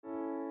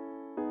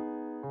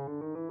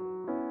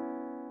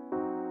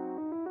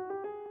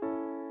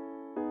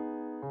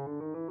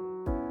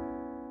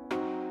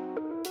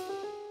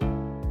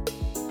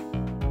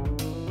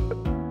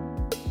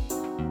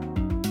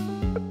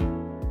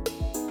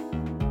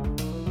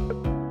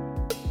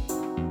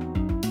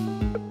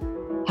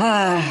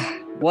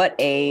What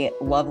a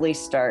lovely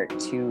start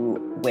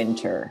to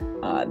winter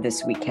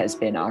this week has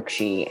been,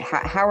 Akshi.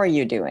 How are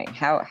you doing?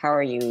 How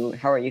are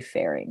you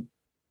faring?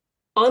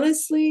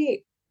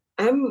 Honestly,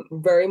 I'm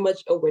very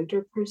much a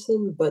winter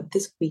person, but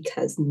this week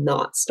has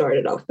not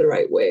started off the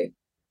right way.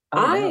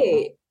 Oh no.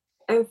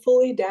 I am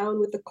fully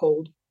down with the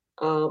cold.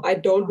 I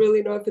don't Oh,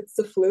 really know if it's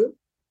the flu,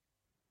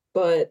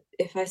 but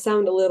if I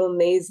sound a little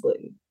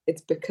nasally,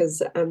 it's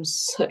because I'm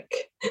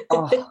sick.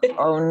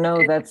 oh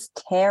no, that's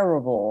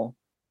terrible.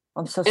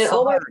 I'm so And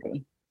oh my,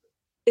 sorry.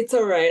 it's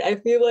all right. I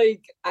feel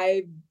like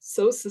I'm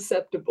so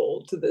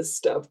susceptible to this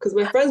stuff because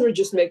my friends were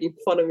just making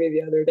fun of me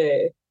the other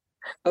day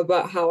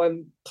about how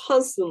I'm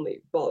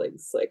constantly falling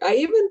sick. I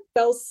even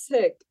fell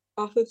sick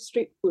off of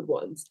street food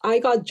once. I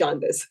got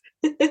jaundice.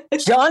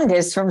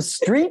 Jaundice from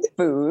street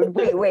food.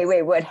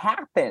 Wait. What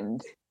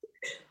happened?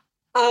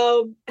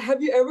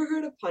 Have you ever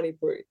heard of pani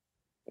puri?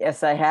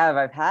 Yes, I have.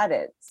 I've had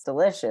it. It's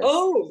delicious.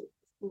 Oh,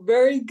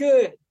 very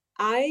good.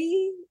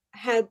 I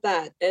had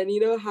that, and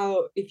you know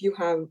how if you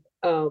have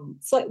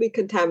slightly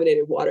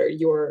contaminated water,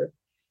 you're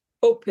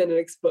open and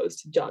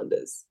exposed to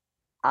jaundice.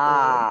 Um,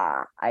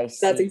 I that's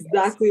see. Yes.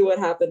 exactly what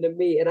happened to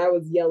me, and I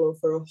was yellow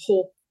for a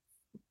whole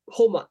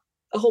month,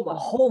 a whole A month.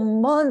 whole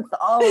month.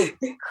 Oh,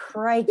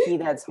 crikey,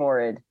 that's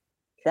horrid.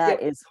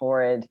 That Yep, is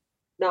horrid.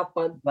 not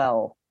fun.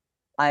 Well,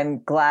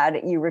 I'm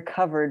glad you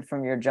recovered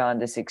from your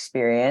jaundice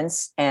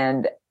experience,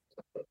 and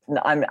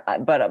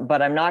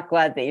but I'm not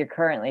glad that you're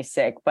currently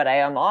sick. But I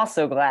am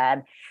also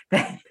glad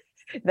that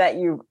that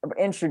you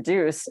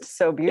introduced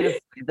so beautifully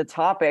the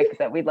topic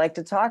that we'd like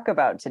to talk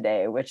about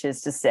today, which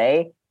is to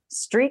say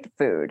street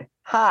food.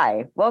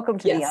 Hi, welcome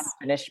to the Yes.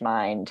 Unfinished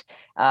Mind.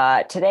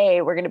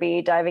 Today we're going to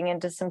be diving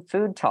into some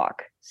food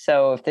talk.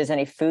 So if there's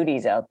any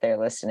foodies out there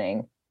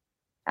listening,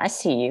 I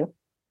see you.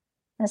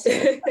 I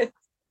see you.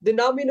 Did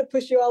not mean to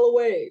push you all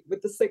away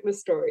with the sickness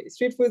story.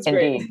 Street food's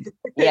great. Indeed.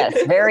 Yes,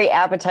 very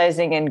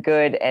appetizing and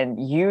good, and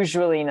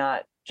usually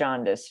not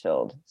jaundice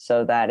filled.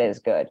 So that is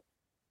good.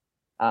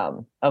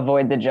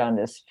 Avoid the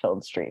jaundice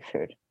filled street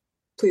food.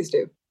 Please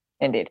do.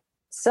 Indeed.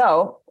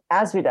 So,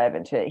 as we dive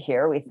into it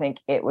here, we think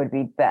it would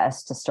be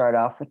best to start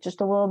off with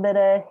just a little bit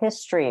of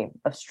history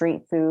of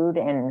street food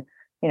and,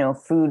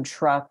 food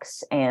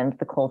trucks and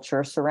the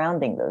culture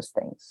surrounding those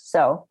things.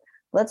 So,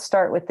 let's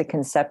start with the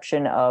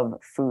conception of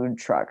food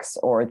trucks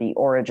or the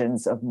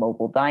origins of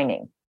mobile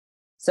dining.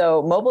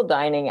 So mobile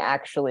dining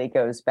actually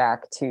goes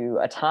back to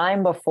a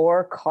time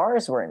before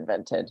cars were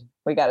invented.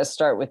 We got to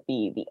start with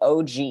the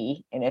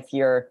OG. And if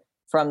you're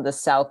from the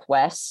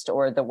Southwest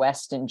or the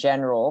West in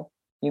general,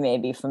 you may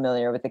be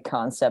familiar with the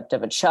concept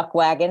of a chuck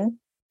wagon,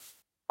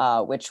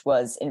 which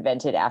was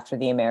invented after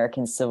the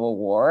American Civil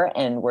War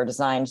and were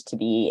designed to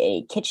be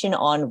a kitchen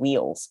on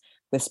wheels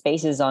with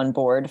spaces on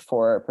board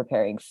for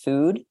preparing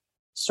food,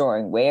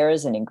 storing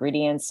wares and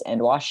ingredients,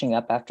 and washing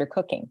up after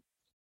cooking.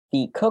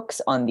 The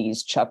cooks on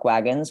these chuck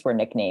wagons were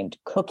nicknamed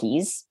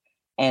cookies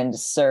and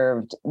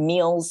served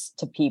meals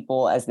to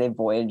people as they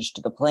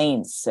voyaged the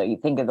plains. So you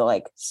think of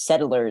the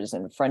settlers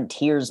and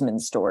frontiersmen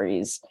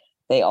stories,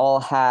 they all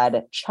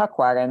had chuck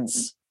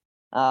wagons.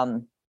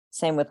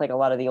 Same with a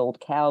lot of the old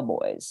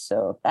cowboys.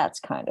 So that's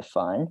kind of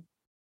fun.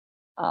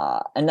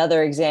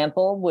 Another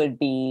example would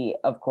be,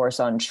 of course,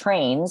 on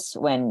trains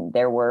when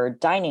there were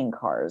dining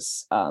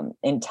cars,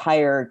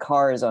 entire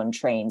cars on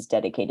trains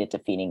dedicated to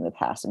feeding the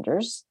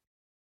passengers.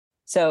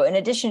 So, in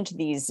addition to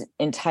these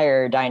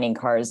entire dining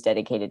cars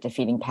dedicated to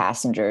feeding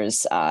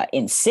passengers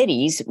in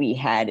cities, we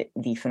had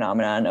the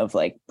phenomenon of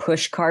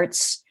push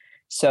carts.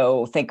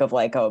 So, think of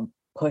a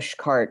push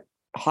cart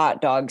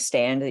hot dog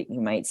stand that you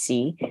might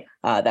see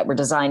that were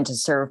designed to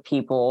serve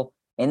people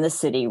in the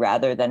city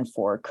rather than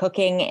for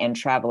cooking and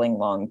traveling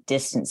long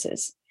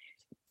distances.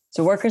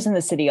 So, workers in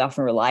the city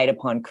often relied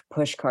upon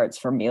push carts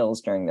for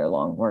meals during their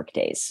long work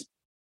days.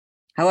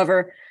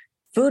 However,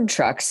 food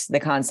trucks,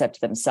 the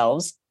concept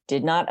themselves,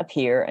 did not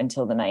appear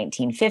until the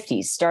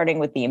 1950s, starting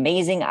with the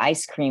amazing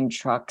ice cream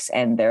trucks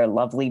and their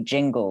lovely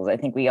jingles. I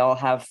think we all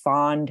have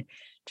fond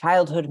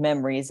childhood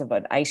memories of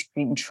an ice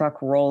cream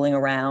truck rolling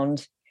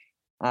around.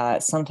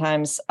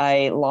 Sometimes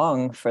I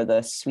long for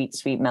the sweet,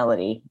 sweet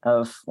melody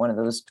of one of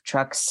those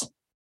trucks,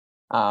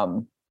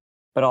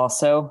 but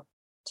also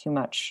too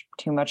much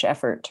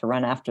effort to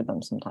run after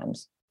them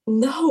sometimes.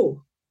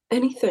 No,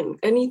 anything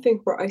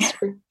for ice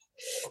cream.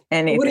 What are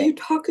Anything. you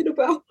talking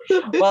about?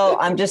 Well,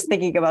 I'm just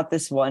thinking about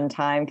this one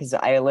time because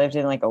I lived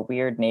in a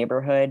weird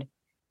neighborhood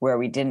where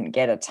we didn't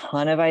get a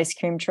ton of ice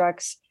cream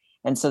trucks.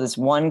 And so this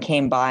one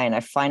came by and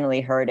I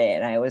finally heard it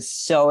and I was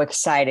so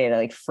excited.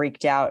 I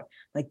freaked out.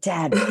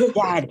 Dad,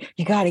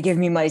 you got to give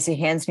me money. So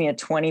he hands me a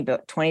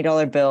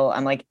 $20 bill.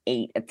 I'm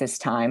 8 at this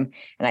time.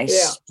 And I Yeah.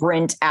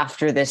 sprint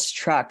after this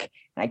truck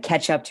and I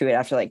catch up to it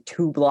after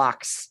 2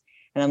 blocks.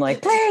 And I'm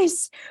like,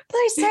 please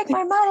take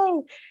my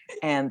money.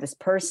 And this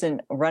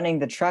person running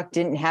the truck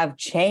didn't have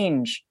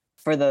change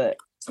for the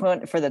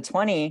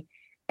 20.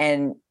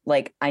 And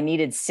I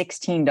needed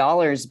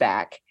 $16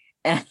 back.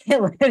 And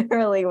it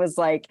literally was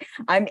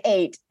I'm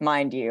 8,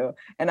 mind you.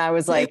 And I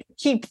was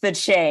keep the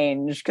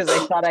change because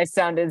I thought I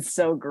sounded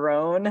so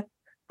grown.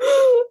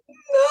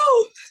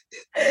 No,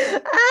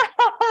 that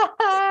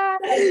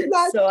is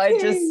not So I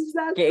just change.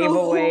 That's the gave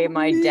away whole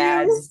my meal.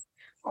 dad's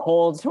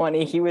whole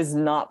 20. He was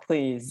not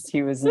pleased.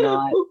 He was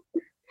not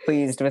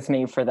pleased with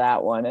me for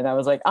that one. And I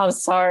was like, I'm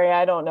sorry,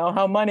 I don't know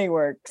how money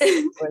works.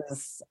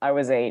 I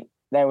was 8.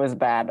 That was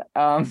bad.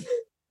 Oh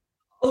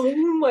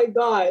my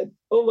God.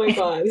 Oh my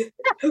God.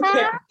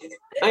 Okay.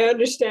 I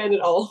understand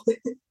it all.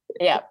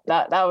 Yeah,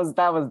 that was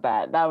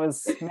bad. That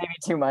was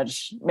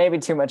maybe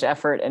too much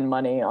effort and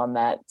money on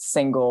that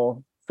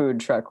single food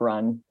truck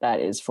run. That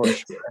is for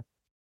sure.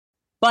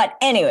 But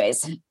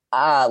anyways,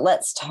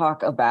 let's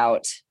talk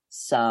about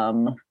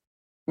some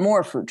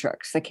more food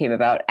trucks that came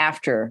about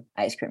after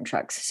ice cream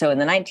trucks. So in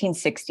the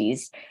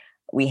 1960s,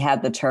 we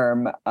had the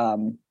term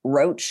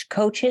roach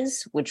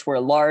coaches, which were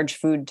large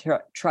food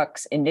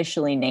trucks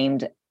initially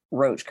named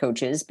roach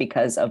coaches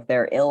because of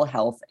their ill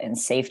health and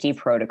safety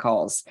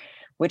protocols,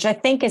 which I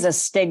think is a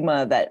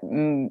stigma that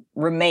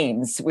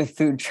remains with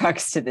food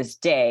trucks to this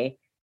day,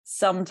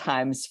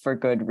 sometimes for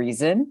good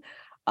reason.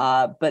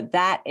 But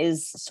that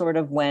is sort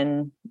of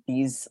when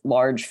these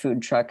large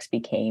food trucks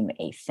became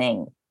a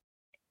thing.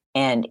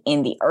 And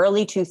in the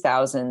early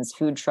 2000s,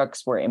 food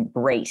trucks were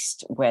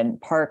embraced when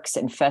parks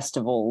and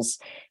festivals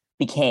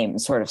became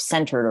sort of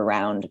centered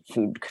around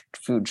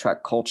food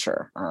truck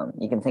culture.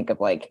 You can think of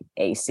like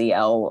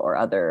ACL or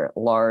other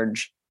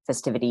large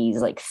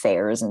festivities like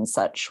fairs and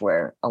such,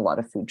 where a lot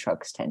of food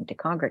trucks tend to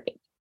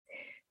congregate.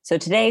 So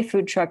today,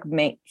 food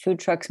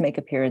trucks make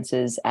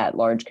appearances at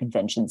large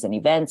conventions and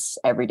events,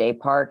 everyday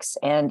parks,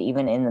 and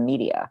even in the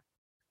media.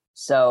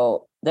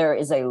 So there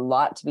is a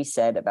lot to be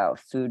said about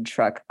food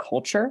truck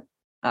culture,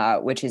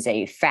 which is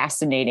a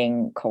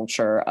fascinating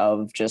culture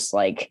of just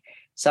like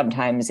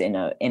sometimes in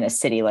a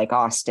city like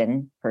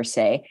Austin, per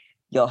se,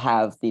 you'll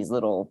have these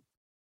little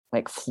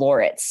like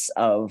florets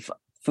of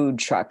food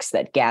trucks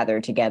that gather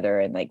together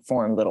and like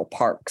form little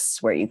parks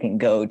where you can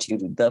go to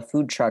the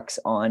food trucks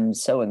on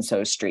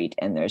so-and-so street.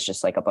 And there's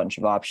just like a bunch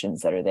of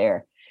options that are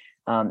there.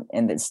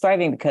 And it's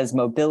thriving because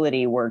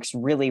mobility works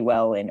really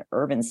well in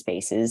urban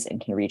spaces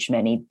and can reach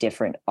many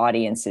different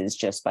audiences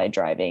just by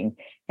driving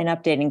and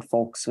updating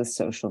folks with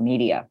social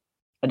media.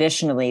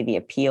 Additionally, the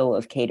appeal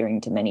of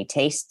catering to many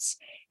tastes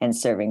and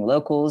serving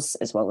locals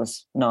as well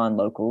as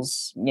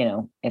non-locals,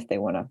 if they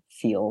want to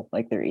feel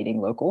like they're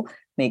eating local,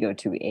 may go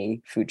to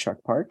a food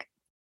truck park.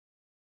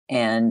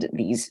 And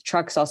these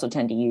trucks also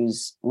tend to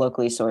use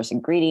locally sourced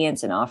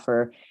ingredients and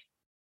offer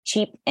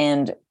cheap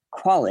and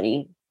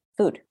quality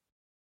food.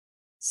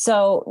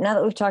 So now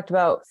that we've talked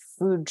about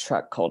food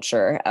truck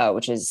culture,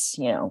 which is,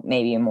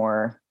 maybe a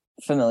more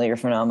familiar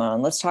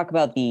phenomenon, let's talk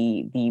about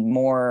the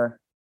more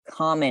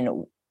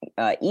common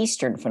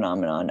Eastern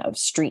phenomenon of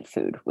street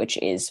food, which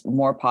is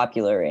more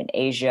popular in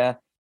Asia,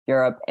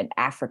 Europe, and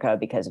Africa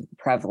because of the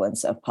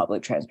prevalence of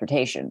public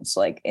transportation.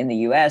 So like in the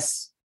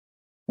US,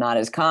 not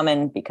as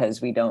common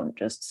because we don't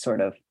just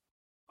sort of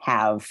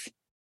have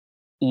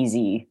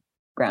easy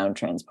ground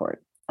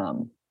transport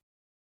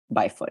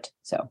by foot.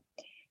 So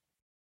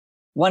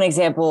one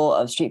example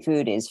of street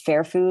food is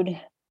fair food.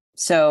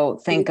 So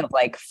think of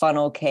like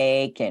funnel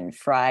cake and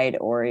fried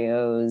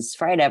Oreos,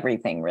 fried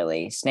everything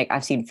really.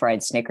 I've seen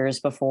fried Snickers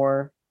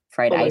before,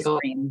 fried ice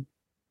cream.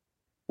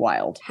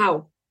 Wild.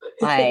 How?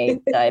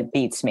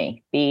 Beats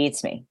me.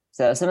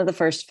 So some of the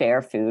first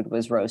fair food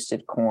was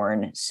roasted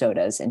corn,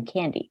 sodas, and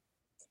candy.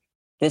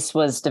 This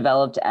was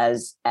developed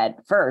as,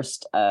 at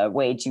first, a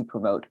way to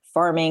promote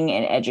farming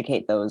and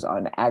educate those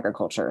on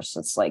agriculture. So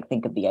it's like,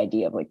 think of the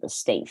idea of like the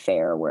state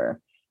fair where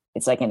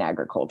it's like an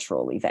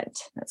agricultural event.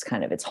 That's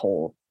kind of its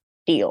whole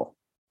deal.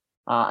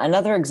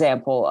 Another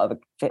example of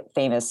a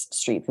famous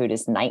street food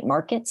is night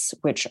markets,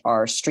 which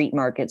are street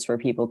markets where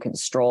people can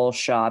stroll,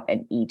 shop,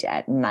 and eat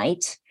at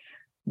night.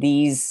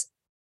 These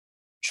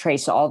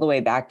trace all the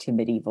way back to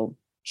medieval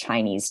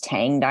Chinese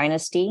Tang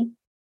dynasty.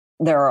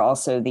 There are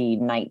also the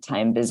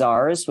nighttime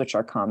bazaars, which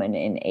are common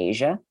in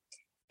Asia.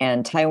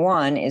 And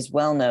Taiwan is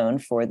well known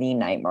for the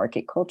night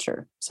market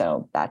culture.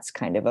 So that's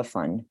kind of a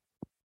fun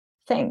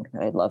thing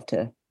that I'd love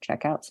to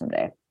check out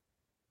someday.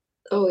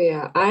 Oh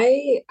yeah,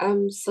 I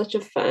am such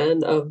a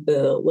fan of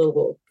the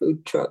little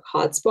food truck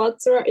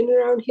hotspots are in and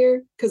around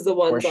here because the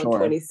ones on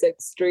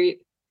 26th Street.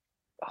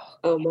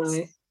 Oh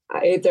my,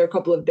 I ate there a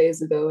couple of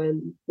days ago,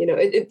 and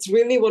it's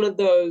really one of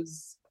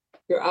those.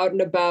 You're out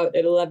and about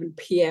at 11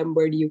 p.m.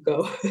 Where do you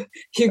go?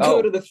 You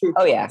go to the food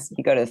trucks. Oh yeah,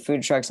 you go to the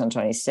food trucks on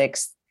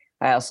 26th.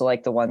 I also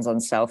like the ones on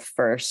South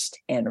First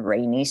and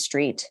Rainy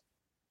Street.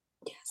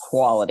 Yes.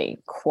 Quality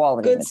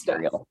good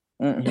material.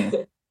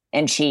 Mm-hmm.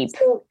 And cheap.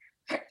 So,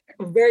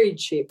 very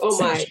cheap. Oh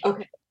my.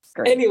 Okay.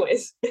 Great.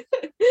 Anyways,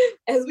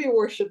 as we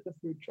worship the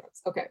food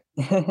trucks. Okay.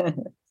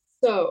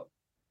 So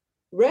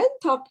Ren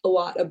talked a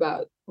lot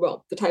about,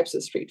 the types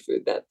of street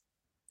food that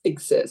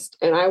exist.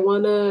 And I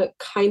want to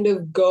kind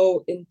of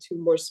go into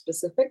more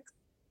specifics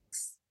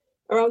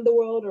around the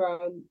world,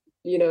 around,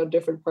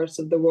 different parts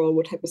of the world.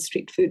 What type of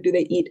street food do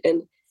they eat?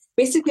 And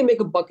basically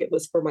make a bucket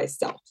list for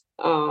myself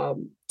to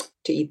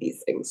eat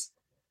these things.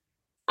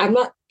 I'm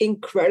not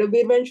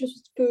incredibly adventurous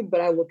with food,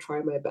 but I will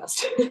try my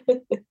best.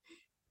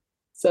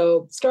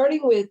 So, starting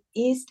with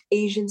East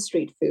Asian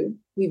street food,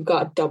 we've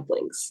got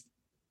dumplings.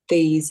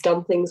 These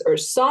dumplings are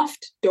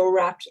soft, dough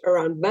wrapped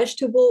around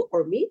vegetable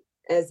or meat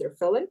as their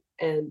filling.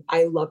 And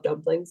I love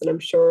dumplings, and I'm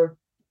sure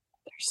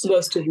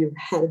most of you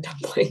have had a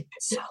dumpling.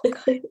 So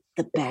good.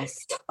 The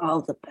best.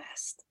 All the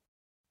best.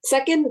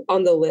 Second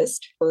on the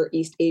list for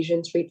East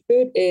Asian street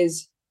food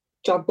is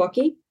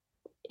jokbokki.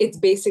 It's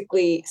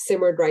basically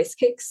simmered rice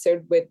cakes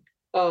served with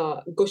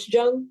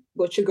gochujang,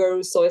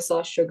 gochugaru, soy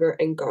sauce, sugar,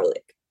 and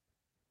garlic.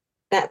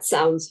 That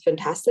sounds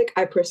fantastic.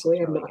 I personally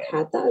have not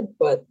had that,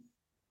 but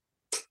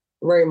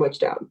very much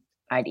down.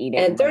 I'd eat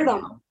it. And third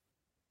on,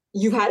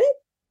 you've had it?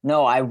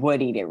 No, I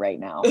would eat it right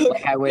now.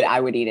 Like I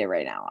would eat it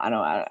right now.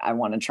 I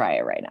want to try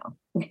it right now.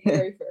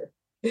 Very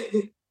fair.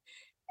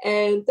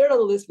 And third on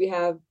the list, we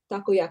have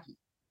takoyaki.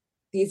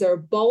 These are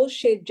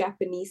ball-shaped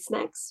Japanese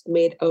snacks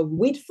made of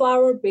wheat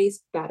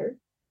flour-based batter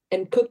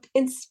and cooked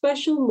in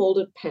special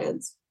molded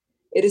pans.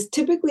 It is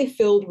typically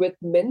filled with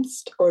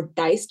minced or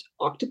diced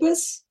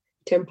octopus,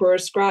 tempura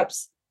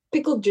scraps,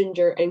 pickled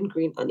ginger, and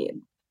green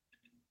onion.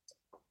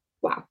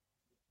 Wow.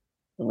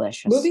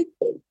 Delicious. Moving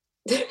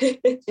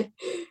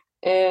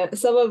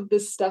some of the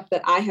stuff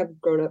that I have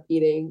grown up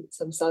eating,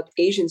 some South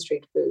Asian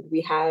street food,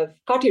 we have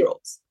kati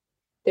rolls.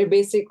 They're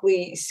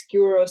basically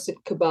skewer roasted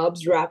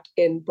kebabs wrapped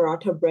in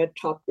paratha bread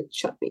topped with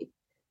chutney.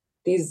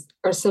 These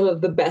are some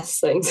of the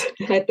best things.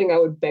 I think I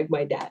would beg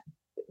my dad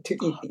to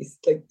eat these.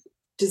 Like,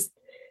 just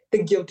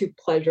the guilty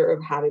pleasure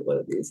of having one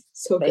of these.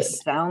 So they good.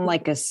 Sound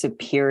like a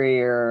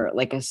superior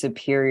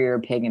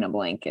pig in a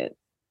blanket.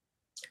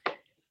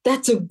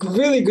 That's a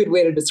really good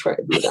way to describe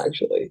it,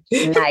 actually.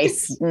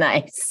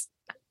 Nice.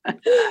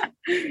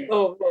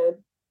 Oh man,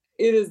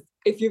 it is.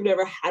 If you've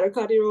never had a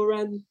kati roll,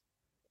 Ren,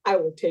 I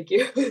will take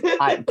you.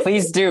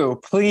 Please do.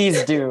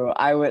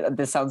 I would.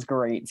 This sounds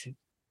great.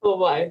 Oh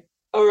my.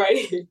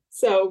 Alrighty.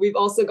 So we've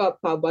also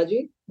got pav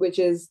bhaji, which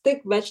is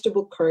thick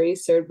vegetable curry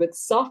served with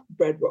soft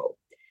bread roll.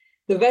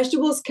 The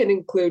vegetables can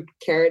include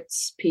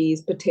carrots,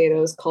 peas,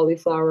 potatoes,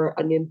 cauliflower,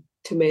 onion,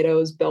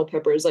 tomatoes, bell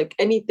peppers, like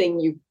anything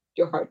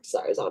your heart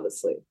desires,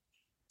 honestly.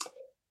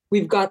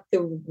 We've got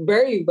the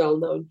very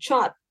well-known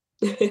chaat.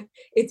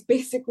 It's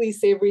basically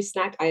savory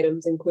snack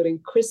items,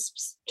 including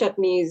crisps,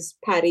 chutneys,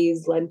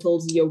 patties,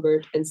 lentils,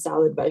 yogurt, and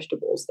salad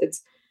vegetables.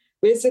 It's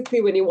basically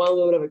when you want a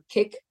little bit of a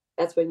kick,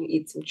 that's when you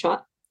eat some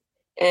chaat.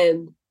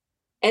 And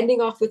ending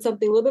off with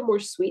something a little bit more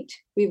sweet,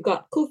 we've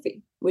got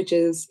kulfi, which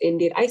is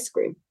Indian ice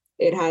cream.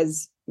 It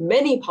has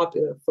many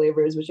popular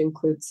flavors, which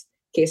includes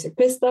kesar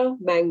pista,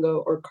 mango,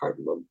 or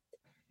cardamom.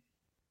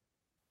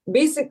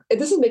 This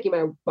is making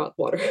my mouth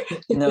water.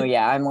 No,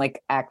 yeah, I'm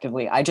like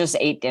actively. I just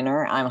ate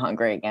dinner. I'm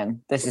hungry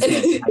again. This is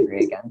making me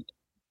hungry again.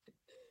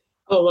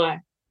 Oh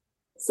my.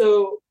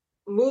 So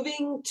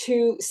moving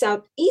to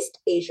Southeast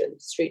Asian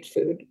street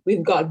food,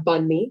 we've got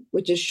banh mi,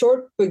 which is a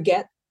short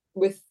baguette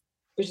with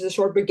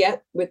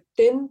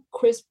thin,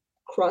 crisp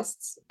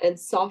crusts and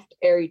soft,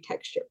 airy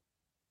texture.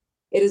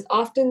 It is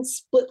often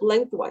split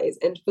lengthwise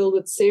and filled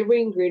with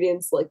savory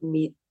ingredients like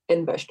meat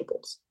and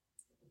vegetables.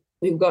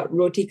 We've got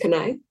roti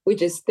canai,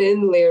 which is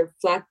thin, layered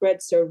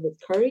flatbread served with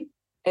curry.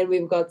 And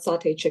we've got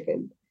sauté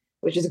chicken,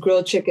 which is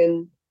grilled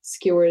chicken,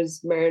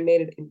 skewers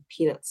marinated in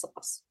peanut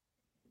sauce.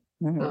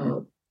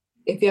 Mm-hmm.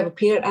 If you have a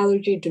peanut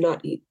allergy, do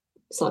not eat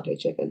sauté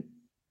chicken.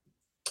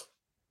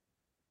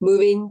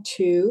 Moving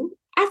to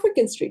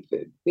African street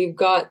food, we've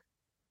got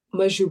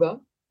majuba,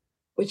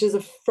 which is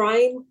a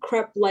frying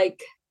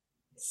crepe-like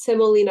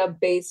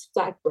semolina-based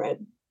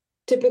flatbread,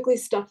 typically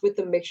stuffed with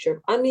a mixture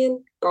of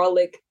onion,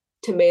 garlic,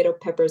 tomato,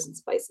 peppers, and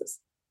spices.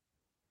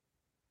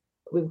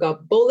 We've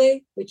got bole,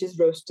 which is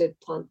roasted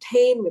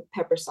plantain with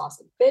pepper sauce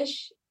and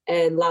fish.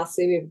 And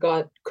lastly, we've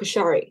got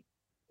kushari,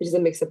 which is a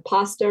mix of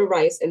pasta,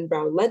 rice, and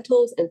brown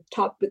lentils, and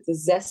topped with the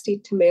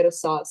zesty tomato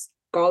sauce,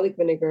 garlic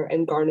vinegar,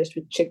 and garnished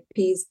with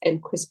chickpeas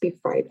and crispy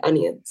fried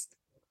onions.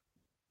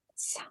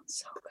 Sounds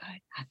so good.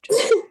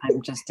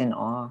 I'm just in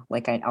awe.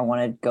 Like I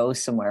want to go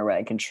somewhere where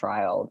I can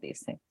try all of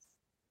these things.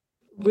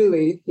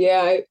 Really?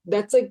 Yeah,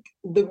 that's like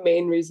the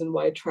main reason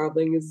why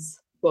traveling is,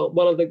 well,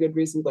 one of the good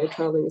reasons why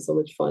traveling is so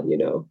much fun,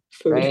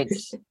 food. Right?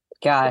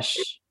 Gosh,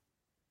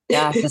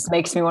 this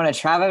makes me want to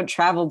travel. I've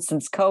traveled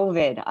since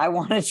COVID. I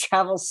want to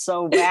travel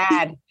so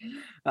bad.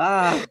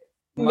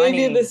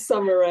 Maybe this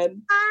summer,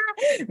 Ren.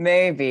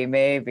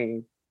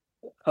 Maybe.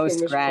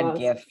 Post-grad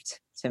gift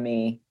to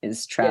me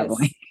is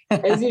traveling.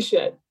 Yes, as you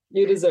should.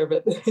 You deserve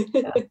it.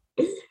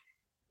 Yeah.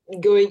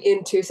 Going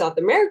into South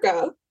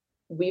America,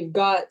 we've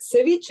got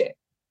ceviche,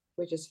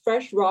 which is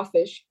fresh raw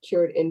fish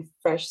cured in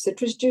fresh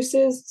citrus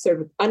juices, served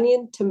with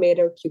onion,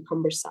 tomato,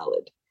 cucumber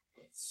salad.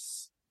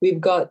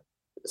 We've got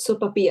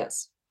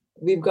sopapillas.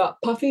 We've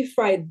got puffy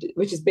fried,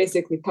 which is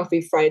basically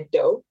puffy fried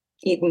dough,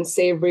 eaten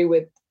savory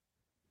with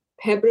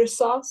pebre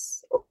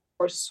sauce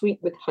or sweet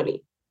with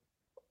honey.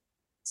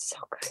 So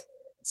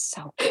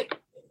good.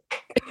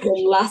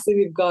 And lastly,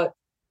 we've got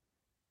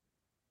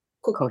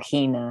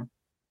Cohina.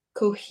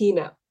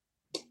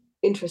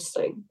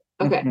 Interesting.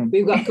 Okay,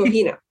 We've got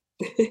cohina.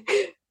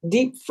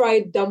 Deep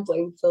fried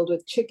dumpling filled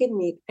with chicken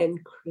meat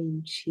and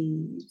cream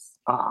cheese.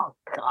 Oh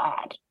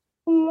God.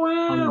 I'm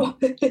Wow.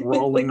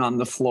 rolling on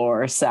the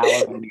floor,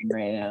 salivating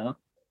right now.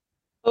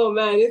 Oh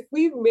man, if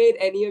we've made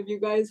any of you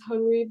guys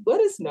hungry,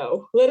 let us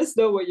know. Let us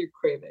know what you're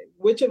craving.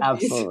 Which of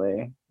these?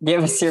 Absolutely.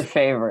 Give us your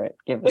favorite.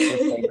 Give us your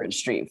favorite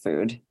street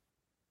food.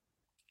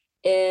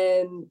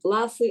 And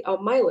lastly,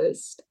 on my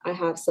list, I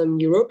have some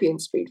European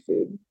street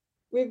food.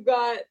 We've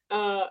got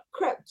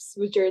crepes,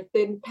 which are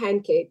thin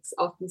pancakes,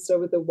 often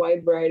served with a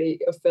wide variety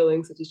of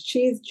fillings such as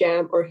cheese,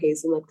 jam, or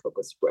hazelnut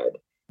cocoa spread.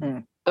 Hmm.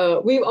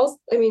 We've also,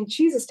 I mean,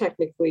 cheese is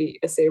technically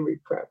a savory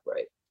crepe,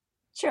 right?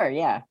 Sure,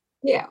 yeah.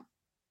 Yeah,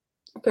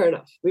 fair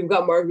enough. We've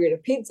got margherita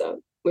pizza,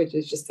 which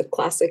is just a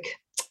classic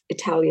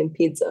Italian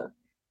pizza.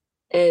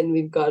 And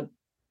we've got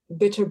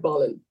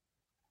bitterballen,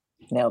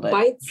 Nailed it.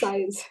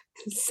 bite-sized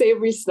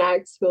savory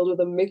snacks filled with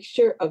a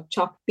mixture of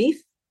chopped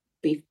beef,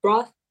 beef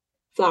broth,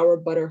 flour,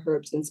 butter,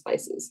 herbs, and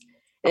spices.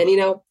 And you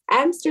know,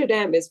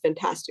 Amsterdam is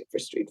fantastic for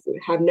street food.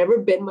 Have never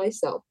been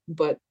myself,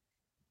 but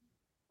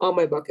on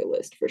my bucket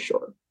list for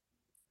sure.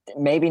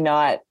 Maybe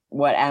not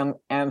what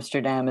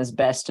Amsterdam is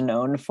best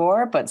known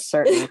for, but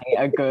certainly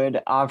a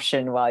good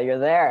option while you're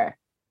there.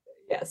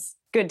 Yes.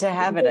 Good to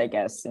have it, I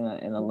guess, in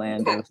a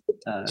land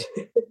of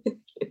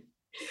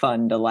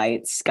fun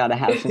delights. Got to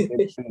have some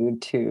good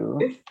food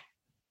too.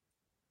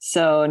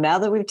 So now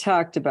that we've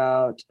talked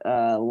about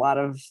a lot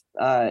of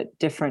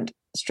different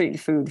street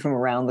food from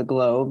around the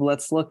globe,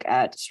 let's look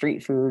at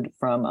street food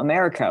from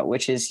America,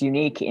 which is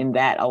unique in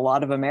that a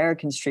lot of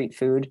American street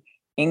food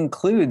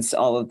includes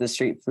all of the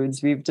street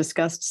foods we've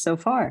discussed so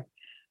far.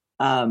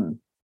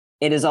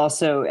 It is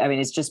also, I mean,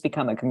 it's just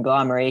become a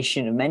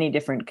conglomeration of many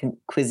different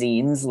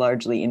cuisines,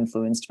 largely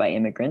influenced by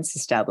immigrants,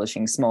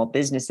 establishing small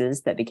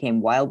businesses that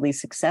became wildly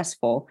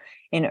successful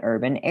in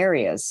urban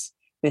areas.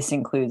 This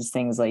includes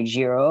things like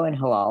gyro and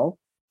halal,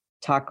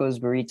 tacos,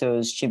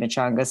 burritos,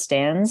 chimichanga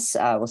stands.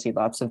 We'll see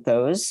lots of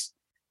those.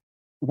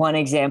 One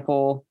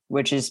example,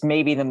 which is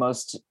maybe the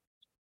most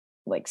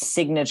like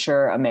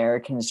signature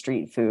American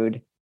street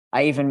food,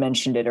 I even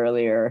mentioned it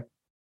earlier,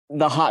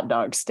 the hot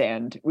dog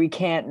stand. We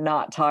can't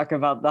not talk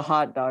about the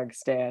hot dog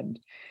stand.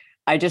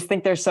 I just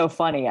think they're so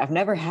funny. I've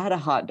never had a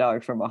hot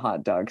dog from a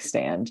hot dog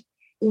stand.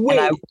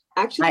 Wait,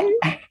 actually?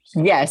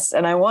 Yes,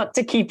 and I want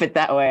to keep it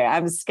that way.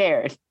 I'm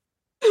scared.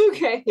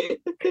 Okay.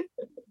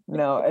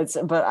 No,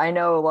 but I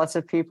know lots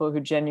of people who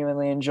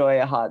genuinely enjoy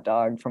a hot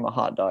dog from a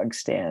hot dog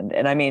stand.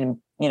 And I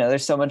mean, you know,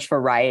 there's so much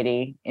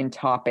variety in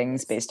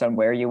toppings based on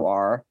where you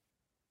are.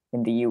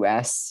 In the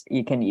US,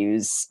 you can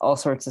use all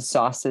sorts of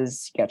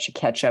sauces. You got your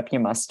ketchup, your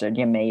mustard,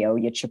 your mayo,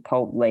 your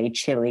chipotle,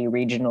 chili,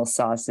 regional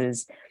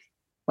sauces.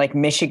 Like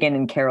Michigan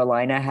and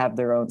Carolina have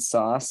their own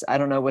sauce. I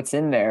don't know what's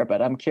in there,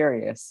 but I'm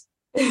curious.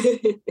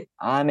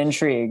 I'm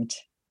intrigued.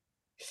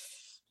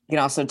 You can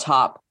also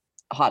top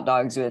hot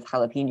dogs with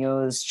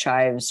jalapenos,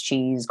 chives,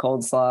 cheese,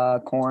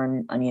 coleslaw,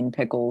 corn, onion,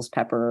 pickles,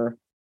 pepper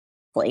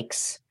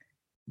flakes.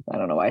 I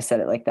don't know why I said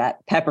it like that.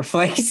 Pepper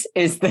flakes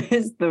is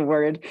the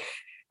word.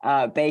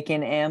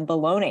 Bacon and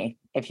bologna.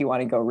 If you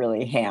want to go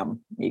really ham,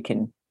 you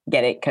can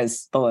get it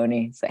because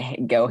bologna is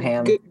go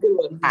ham. Good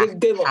one.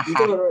 Good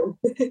one.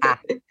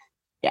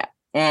 Yeah.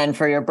 And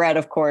for your bread,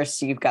 of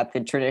course, you've got the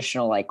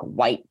traditional like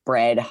white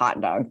bread hot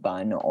dog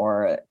bun,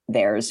 or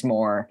there's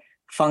more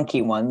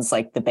funky ones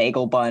like the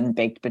bagel bun,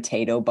 baked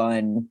potato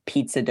bun,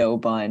 pizza dough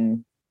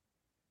bun.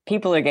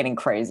 People are getting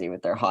crazy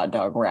with their hot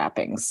dog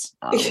wrappings.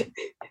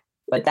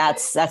 But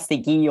that's the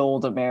ye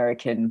old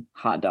American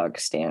hot dog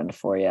stand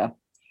for you.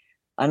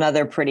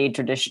 Another pretty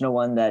traditional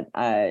one that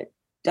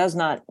does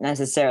not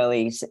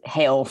necessarily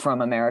hail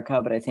from America,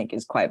 but I think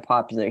is quite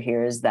popular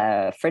here is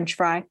the French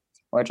fry,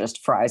 or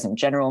just fries in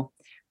general,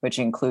 which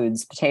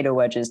includes potato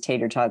wedges,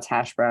 tater tots,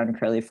 hash brown,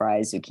 curly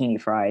fries, zucchini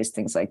fries,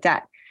 things like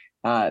that.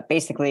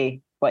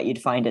 Basically what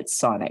you'd find at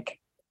Sonic.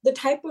 The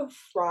type of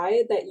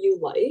fry that you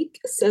like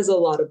says a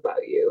lot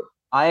about you.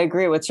 I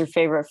agree. What's your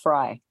favorite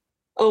fry?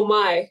 Oh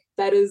my,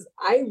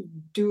 I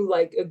do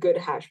like a good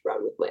hash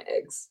brown with my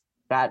eggs.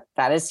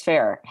 That is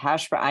fair.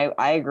 Hash brown.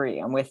 I agree.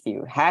 I'm with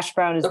you. Hash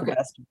brown is the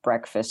best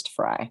breakfast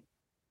fry.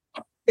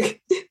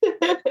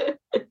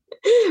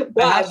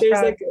 Wow, there's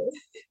brown,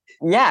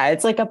 yeah,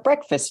 it's like a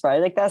breakfast fry.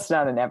 Like that's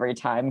not an every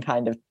time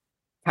kind of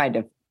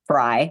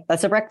fry.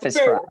 That's a breakfast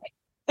fry.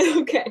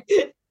 Okay.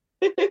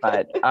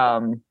 But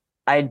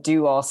I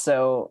do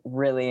also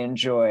really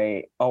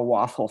enjoy a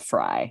waffle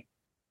fry.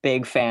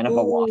 Big fan of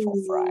a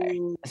waffle fry,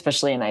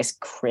 especially a nice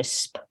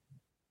crisp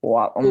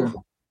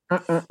waffle.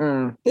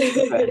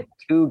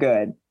 Too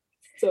good.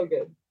 So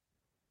good.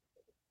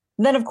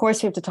 And then, of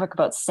course, we have to talk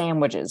about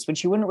sandwiches,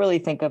 which you wouldn't really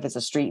think of as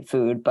a street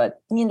food, but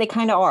I mean, they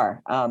kind of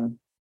are.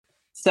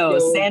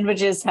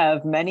 Sandwiches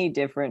have many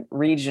different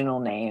regional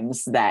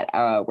names that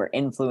were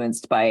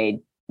influenced by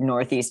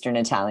Northeastern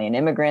Italian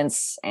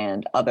immigrants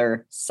and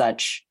other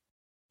such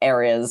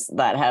areas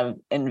that have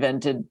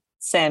invented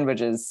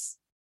sandwiches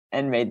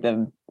and made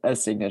them a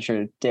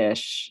signature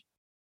dish.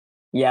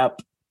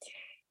 Yep.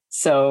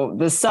 So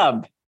the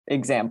sub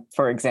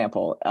for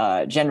example,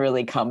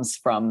 generally comes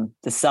from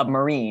the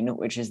submarine,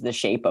 which is the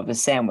shape of a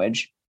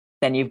sandwich.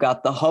 Then you've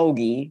got the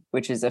hoagie,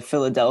 which is a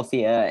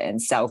Philadelphia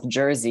and South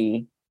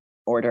Jersey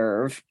hors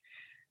d'oeuvre.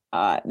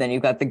 Then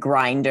you've got the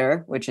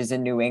grinder, which is a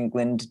New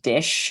England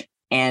dish,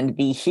 and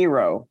the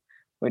hero,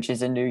 which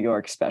is a New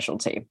York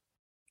specialty.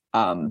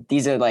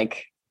 These are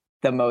like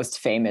the most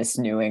famous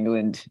New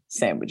England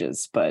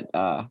sandwiches, but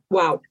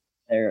Wow.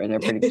 they're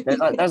pretty.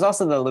 There's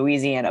also the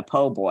Louisiana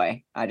po'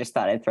 boy. I just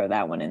thought I'd throw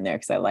that one in there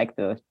because I like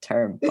the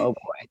term po'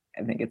 boy.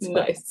 I think it's fun.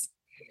 Nice.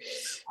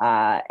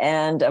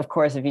 And of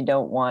course, if you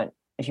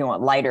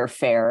want lighter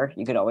fare,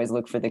 you could always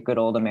look for the good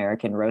old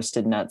American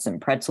roasted nuts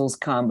and pretzels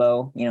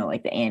combo. You know,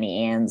 like the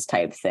Annie Ann's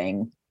type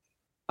thing,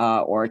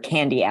 or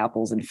candy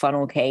apples and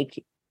funnel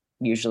cake,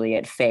 usually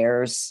at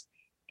fairs,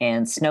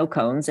 and snow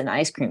cones and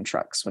ice cream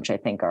trucks, which I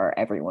think are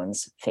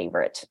everyone's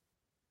favorite.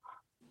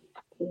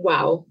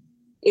 Wow.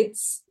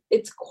 It's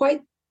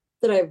quite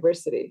the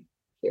diversity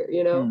here,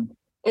 you know? Mm.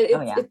 And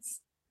Oh yeah,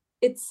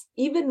 it's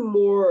even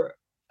more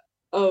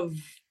of,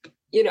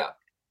 you know,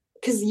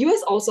 because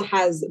US also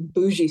has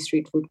bougie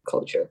street food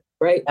culture,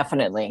 right?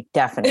 definitely.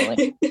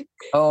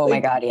 Oh my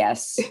Like God,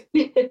 yes.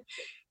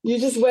 you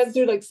just went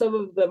through like some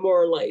of the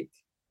more like,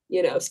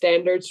 you know,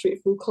 standard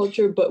street food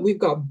culture, but we've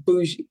got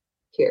bougie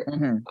here.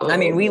 Mm-hmm. I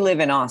mean, we live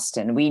in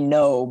Austin. We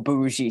know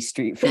bougie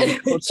street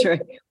food culture.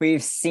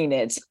 We've seen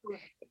it.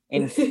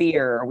 In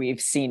Fear,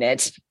 we've seen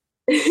it.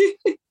 And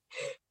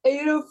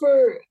you know,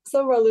 for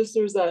some of our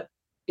listeners that,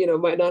 you know,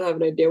 might not have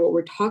an idea what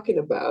we're talking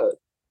about,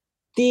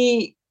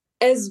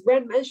 as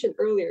Ren mentioned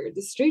earlier,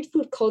 the street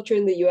food culture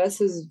in the US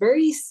is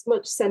very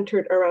much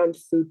centered around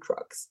food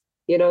trucks.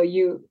 You know,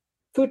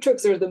 food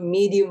trucks are the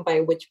medium by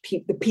which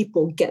the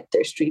people get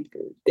their street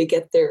food. They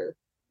get their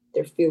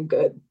feel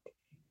good.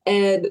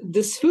 And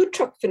this food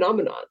truck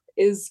phenomenon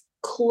is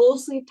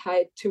closely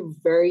tied to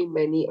very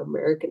many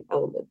American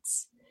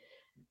elements.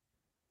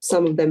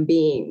 Some of them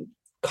being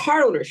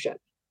car ownership,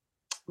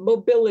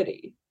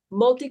 mobility,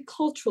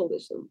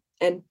 multiculturalism,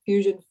 and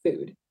fusion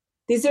food.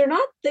 These are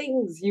not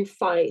things you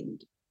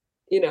find,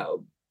 you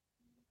know,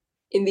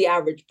 in the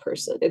average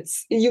person.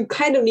 You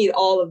kind of need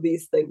all of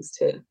these things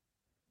to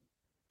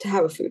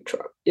have a food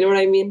truck. You know what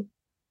I mean?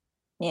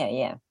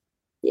 Yeah.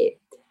 Yeah.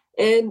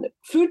 And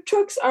food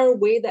trucks are a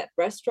way that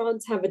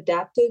restaurants have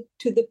adapted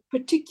to the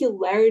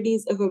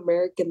particularities of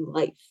American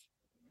life.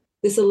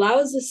 This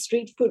allows a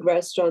street food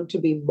restaurant to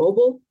be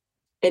mobile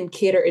and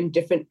cater in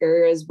different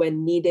areas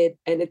when needed,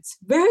 and it's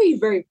very,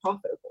 very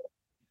profitable.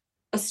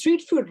 A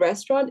street food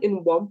restaurant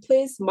in one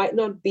place might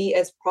not be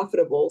as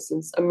profitable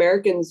since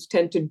Americans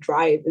tend to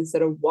drive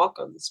instead of walk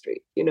on the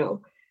street, you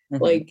know?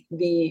 Mm-hmm. Like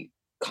the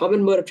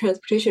common mode of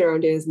transportation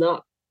around here is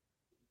not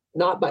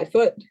by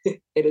foot,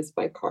 it is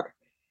by car.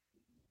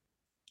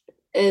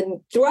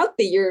 And throughout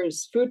the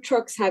years, food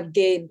trucks have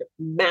gained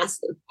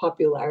massive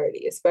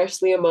popularity,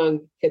 especially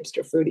among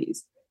hipster foodies.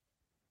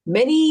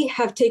 Many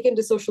have taken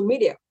to social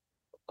media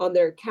on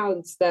their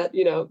accounts that,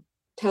 you know,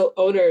 tell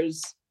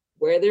owners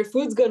where their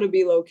food's going to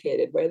be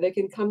located, where they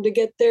can come to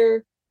get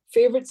their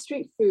favorite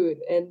street food.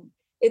 And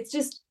it's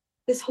just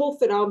this whole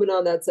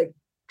phenomenon that's like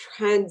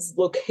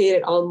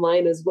translocated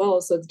online as well.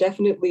 So it's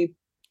definitely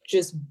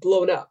just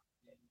blown up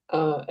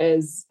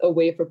as a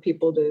way for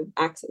people to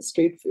access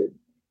street food.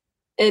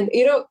 And,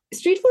 you know,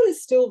 street food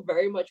is still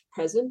very much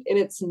present in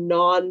its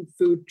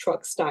non-food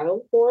truck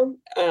style form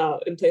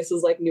in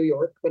places like New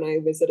York. When I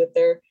visited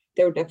there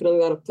were definitely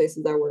a lot of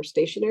places that were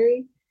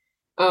stationary,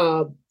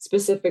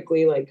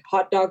 specifically like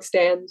hot dog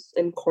stands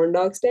and corn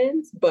dog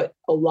stands, but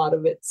a lot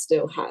of it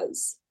still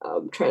has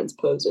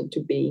transposed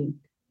into being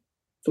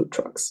food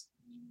trucks.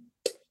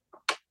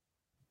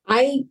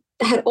 I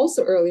had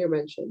also earlier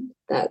mentioned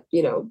that,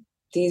 you know,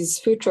 these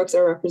food trucks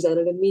are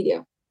represented in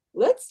media.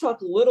 Let's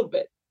talk a little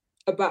bit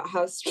about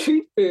how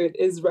street food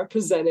is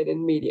represented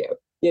in media.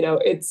 You know,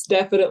 it's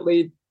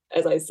definitely,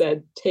 as I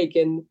said,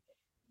 taken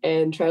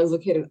and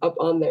translocated up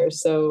on there.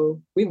 So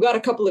we've got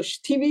a couple of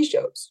TV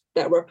shows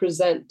that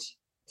represent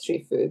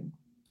street food.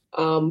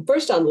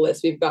 First on the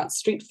list, we've got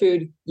Street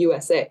Food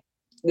USA.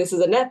 This is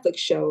a Netflix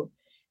show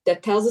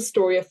that tells the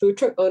story of food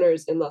truck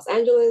owners in Los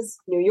Angeles,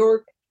 New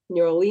York,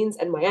 New Orleans,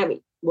 and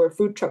Miami, where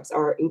food trucks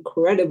are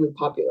incredibly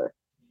popular.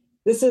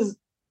 This is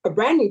a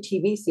brand new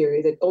TV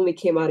series that only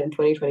came out in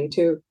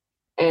 2022.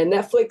 And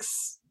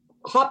Netflix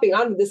hopping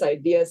onto this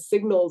idea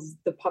signals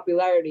the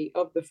popularity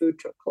of the food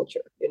truck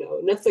culture. You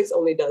know, Netflix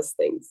only does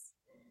things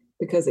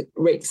because it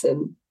rakes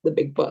in the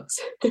big bucks,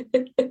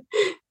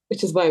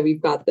 which is why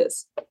we've got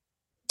this.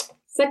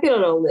 Second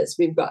on our list,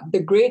 we've got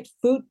the Great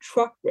Food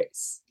Truck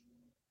Race,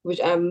 which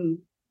I'm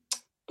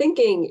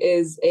thinking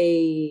is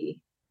a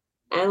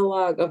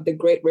analog of the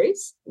Great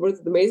Race. What is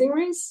it, the Amazing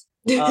Race?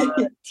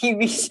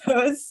 TV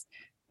shows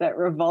that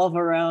revolve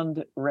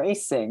around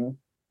racing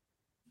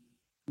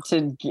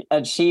to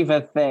achieve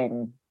a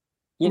thing,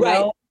 you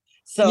know?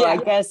 So yeah. I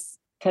guess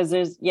because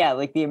there's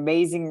like the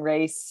Amazing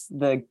Race,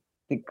 the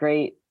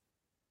Great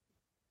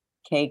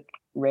Cake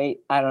Race.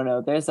 I don't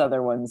know. There's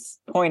other ones.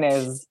 Point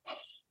is,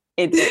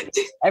 it's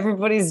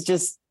everybody's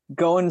just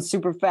going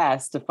super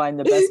fast to find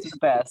the best of the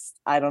best.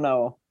 I don't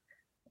know.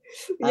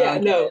 Yeah,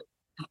 no,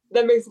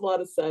 that makes a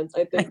lot of sense.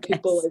 I think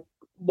people like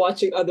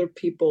watching other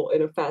people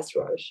in a fast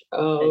rush.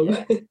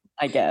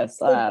 I guess.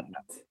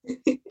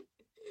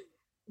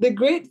 The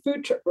Great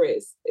Food Truck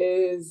Race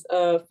is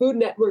a Food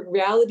Network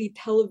reality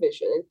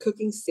television and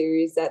cooking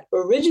series that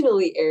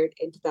originally aired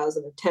in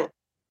 2010.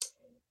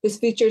 This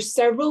features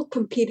several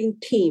competing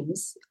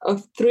teams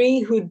of 3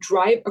 who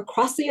drive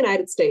across the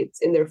United States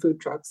in their food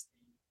trucks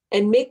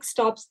and make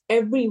stops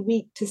every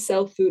week to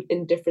sell food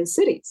in different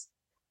cities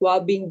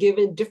while being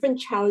given different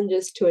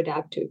challenges to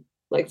adapt to.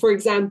 Like, for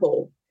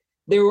example,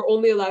 they were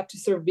only allowed to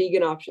serve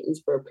vegan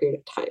options for a period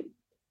of time.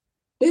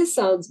 This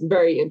sounds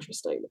very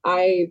interesting.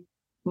 I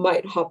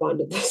might hop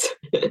onto this.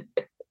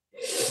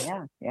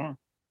 Yeah.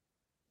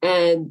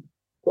 And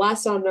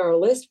last on our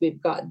list,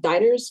 we've got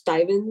Diners,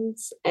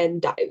 Dive-Ins,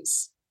 and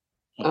Dives.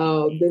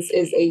 This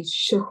is a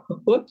show.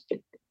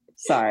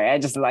 Sorry, I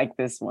just like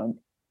this one.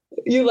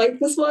 You like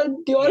this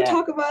one? Do you want to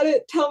talk about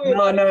it? Tell me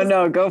about it.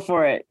 No, go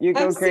for it. You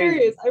go I'm crazy.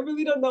 serious. I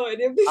really don't know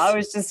any of these. I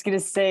was just gonna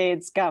say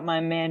it's got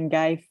my man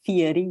Guy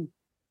Fieri,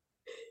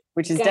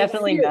 which is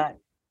definitely not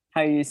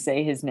how you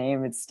say his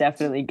name. It's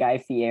definitely Guy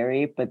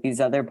Fieri, but these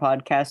other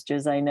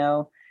podcasters I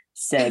know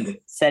said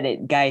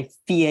it Guy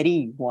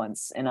Fieri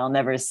once, and I'll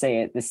never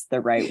say it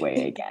the right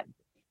way again.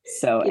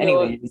 So,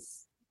 anyways.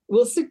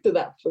 We'll stick to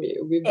that for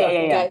you. We've got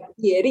Guy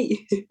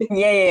Fieri.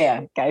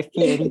 Guy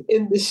Fieri.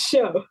 In the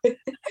show.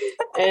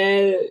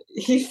 And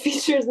he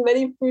features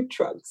many food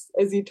trucks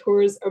as he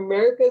tours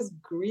America's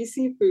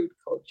greasy food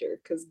culture,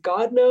 because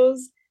God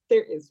knows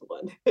there is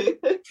one.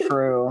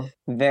 True.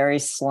 Very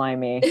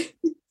slimy.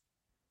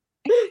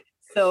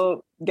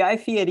 So Guy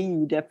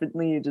Fieri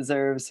definitely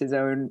deserves his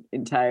own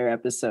entire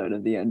episode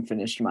of The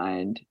Unfinished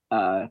Mind,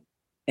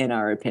 in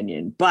our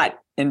opinion. But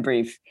in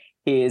brief,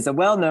 he is a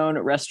well-known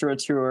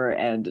restaurateur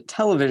and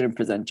television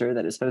presenter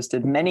that has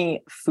hosted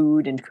many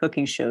food and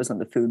cooking shows on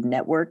the Food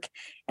Network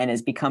and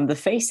has become the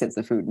face of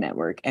the Food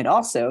Network. And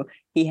also,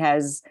 he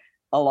has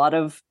a lot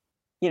of,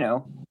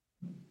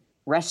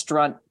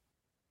 restaurant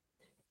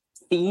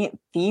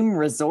theme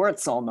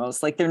resorts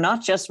almost. Like, they're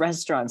not just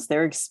restaurants,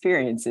 they're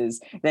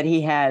experiences that he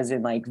has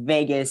in like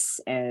Vegas,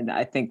 and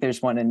I think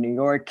there's one in New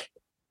York,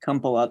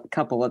 couple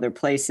other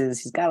places.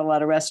 He's got a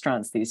lot of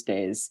restaurants these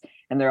days,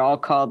 and they're all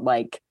called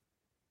like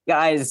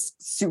Guy's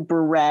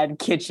Super Rad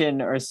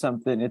Kitchen or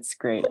something. It's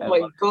great. Oh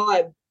my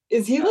God.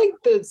 Is he like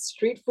the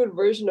street food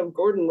version of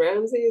Gordon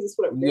Ramsay? Is this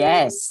what I'm hearing?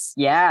 Yes.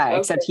 Yeah. Okay.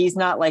 Except he's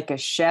not like a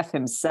chef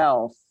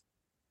himself.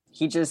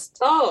 He just,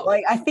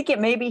 I think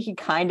maybe he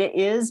kind of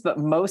is, but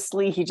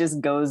mostly he just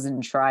goes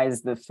and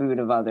tries the food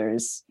of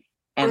others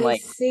and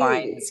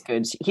finds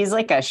good. He's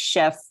like a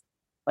chef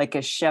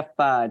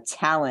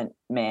talent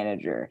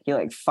manager. He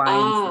like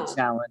finds the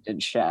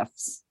talented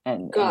chefs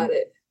and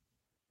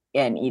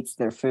eats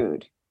their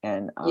food.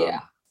 And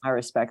I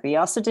respect that. He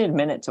also did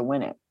Minute to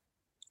Win It.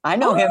 I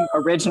know him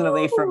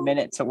originally from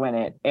Minute to Win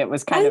It. It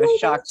was kind of a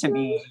shock to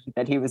me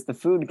that he was the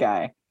food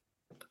guy.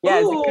 Yeah,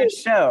 it's a good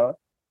show.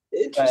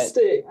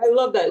 Interesting. I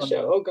love that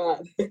show. Oh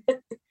God.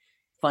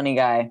 Funny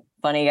guy.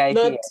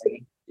 Not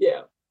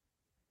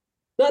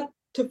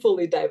to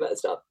fully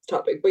divest off the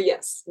topic, but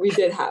yes, we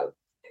did have.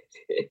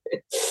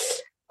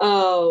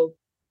 But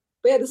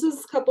yeah, this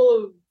was a couple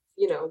of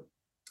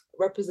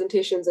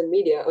representations in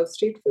media of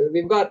street food.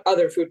 We've got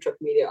other food truck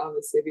media,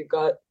 obviously. We've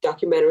got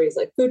documentaries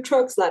like Food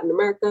Trucks Latin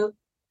America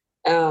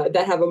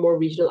that have a more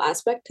regional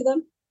aspect to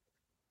them.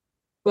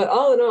 But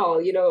all in all,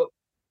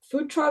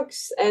 food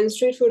trucks and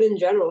street food in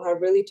general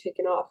have really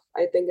taken off,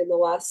 I think, in the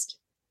last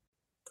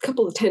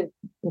couple of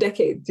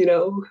decades,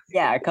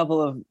 Yeah, a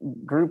couple of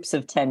groups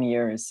of 10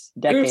 years.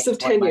 Groups of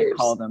 10 years.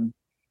 Call them.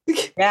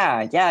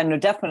 Yeah, no,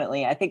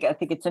 definitely. I think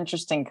it's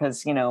interesting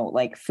because,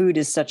 like food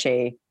is such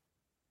a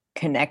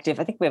connective.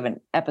 I think we have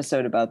an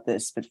episode about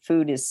this, but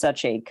food is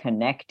such a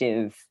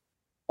connective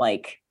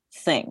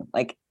thing.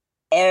 Like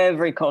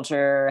every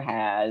culture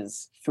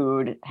has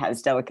food,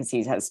 has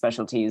delicacies, has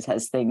specialties,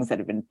 has things that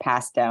have been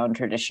passed down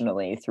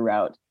traditionally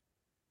throughout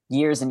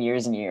years and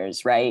years and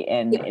years, right?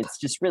 And it's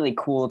just really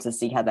cool to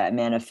see how that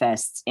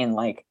manifests in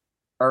like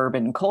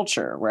urban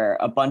culture, where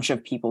a bunch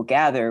of people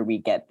gather, we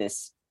get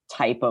this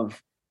type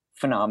of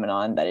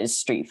phenomenon that is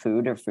street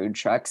food or food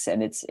trucks,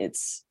 and it's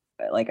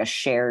like a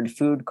shared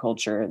food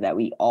culture that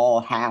we all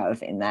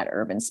have in that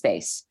urban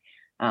space.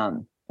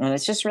 And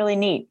it's just really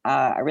neat.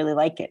 I really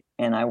like it.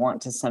 And I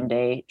want to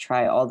someday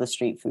try all the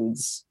street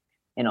foods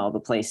in all the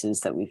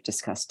places that we've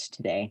discussed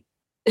today.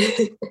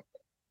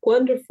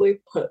 Wonderfully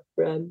put,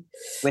 Ren.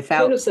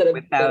 Without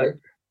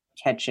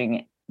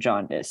catching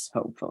jaundice,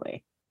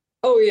 hopefully.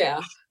 Oh,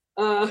 yeah.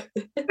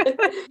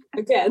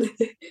 Again,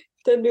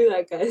 don't do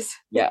that, guys.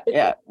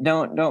 Yeah.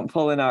 Don't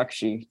pull an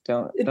Akshi.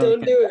 Don't do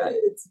it.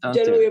 It's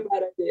generally a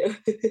bad idea.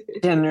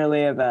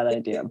 Generally a bad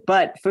idea.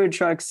 But food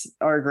trucks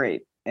are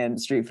great,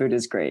 and street food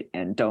is great,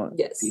 and don't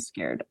be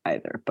scared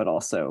either. But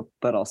also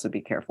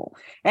be careful.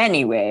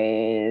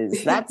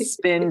 Anyways, that's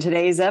been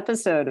today's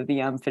episode of The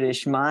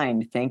Unfinished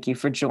Mind. Thank you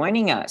for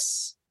joining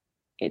us.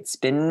 It's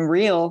been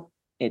real.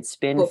 It's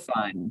been Hope-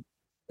 fun.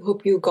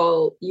 Hope you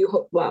all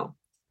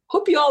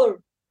hope you all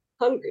are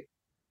hungry.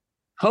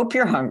 Hope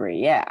you're hungry.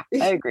 Yeah,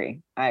 I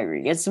agree.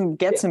 Get some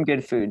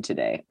good food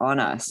today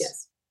on us.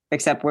 Yes.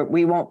 Except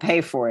we won't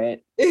pay for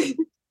it,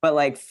 but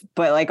like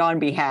on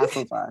behalf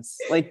of us.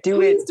 Like do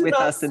Please it with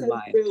us in send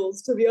mind.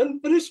 bills to the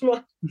unfinished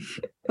mind.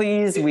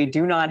 Please, we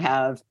do not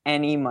have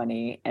any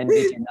money and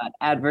we do not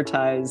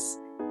advertise.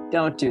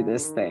 Don't do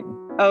this thing.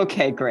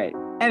 Okay, great.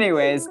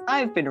 Anyways,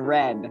 I've been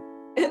Ren.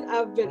 And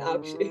I've been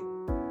Akshi.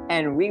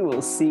 And we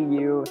will see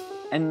you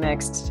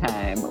next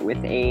time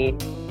with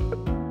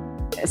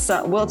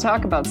we'll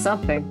talk about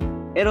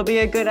something. It'll be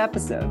a good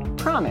episode.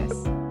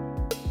 Promise.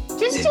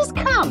 Just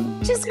come.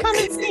 Just come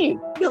and see.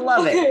 You'll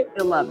love it.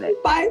 You'll love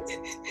it. Bye.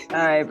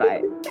 All right,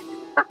 bye.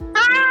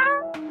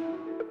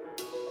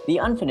 The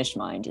Unfinished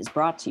Mind is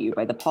brought to you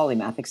by the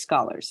Polymathic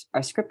Scholars.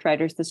 Our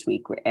scriptwriters this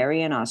week were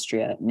Ariane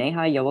Austria,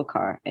 Neha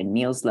Yowakar, and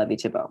Niels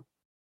Levy-Thibault.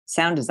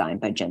 Sound design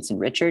by Jensen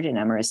Richard and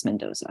Emerus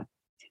Mendoza.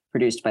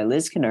 Produced by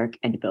Liz Knurk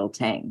and Bill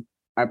Tang.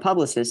 Our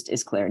publicist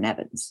is Claire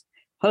Nevins.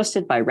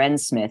 Hosted by Ren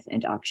Smith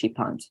and Akshi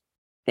Pant.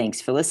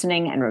 Thanks for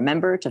listening, and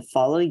remember to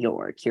follow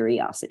your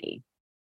curiosity.